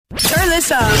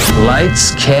regardless of.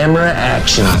 Lights, camera,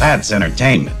 action. Now that's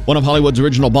entertainment. One of Hollywood's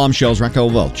original bombshells, Raquel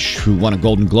Welch, who won a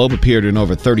Golden Globe, appeared in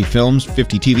over 30 films,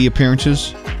 50 TV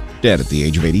appearances, dead at the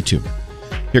age of 82.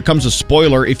 Here comes a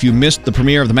spoiler. If you missed the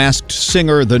premiere of The Masked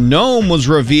Singer, the gnome was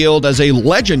revealed as a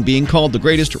legend, being called the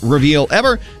greatest reveal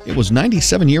ever. It was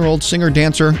 97-year-old singer,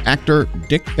 actor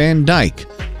Dick Van Dyke.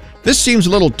 This seems a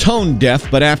little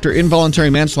tone-deaf, but after involuntary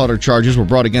manslaughter charges were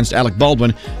brought against Alec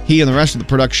Baldwin, he and the rest of the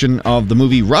production of the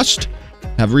movie Rust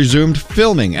have resumed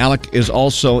filming. Alec is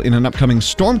also in an upcoming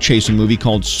storm-chasing movie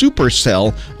called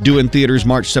Supercell, due in theaters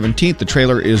March 17th. The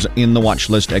trailer is in the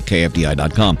watch list at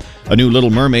KFDI.com. A new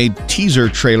Little Mermaid teaser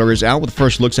trailer is out with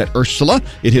first looks at Ursula.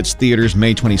 It hits theaters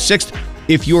May 26th.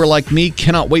 If you are like me,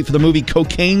 cannot wait for the movie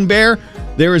Cocaine Bear.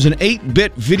 There is an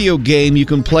 8-bit video game you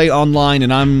can play online,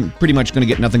 and I'm pretty much going to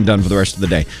get nothing done for the rest of the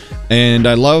day. And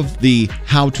I love the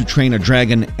How to Train a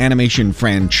Dragon animation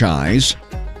franchise.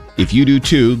 If you do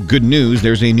too, good news,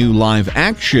 there's a new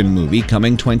live-action movie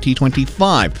coming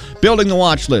 2025. Building the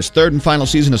watch list, third and final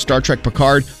season of Star Trek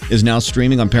Picard is now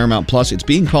streaming on Paramount+. It's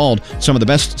being called some of the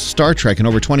best Star Trek in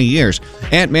over 20 years.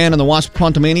 Ant-Man and the Wasp: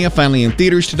 Quantumania finally in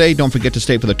theaters today. Don't forget to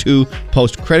stay for the 2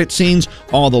 post-credit scenes.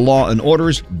 All the Law and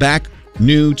Orders back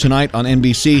new tonight on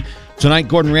NBC. Tonight,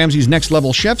 Gordon Ramsay's Next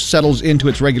Level Chef settles into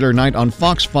its regular night on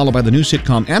Fox, followed by the new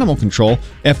sitcom Animal Control.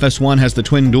 FS1 has the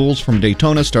Twin Duels from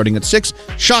Daytona starting at 6.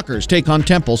 Shockers take on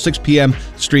Temple, 6 p.m.,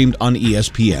 streamed on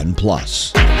ESPN+.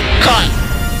 Cut!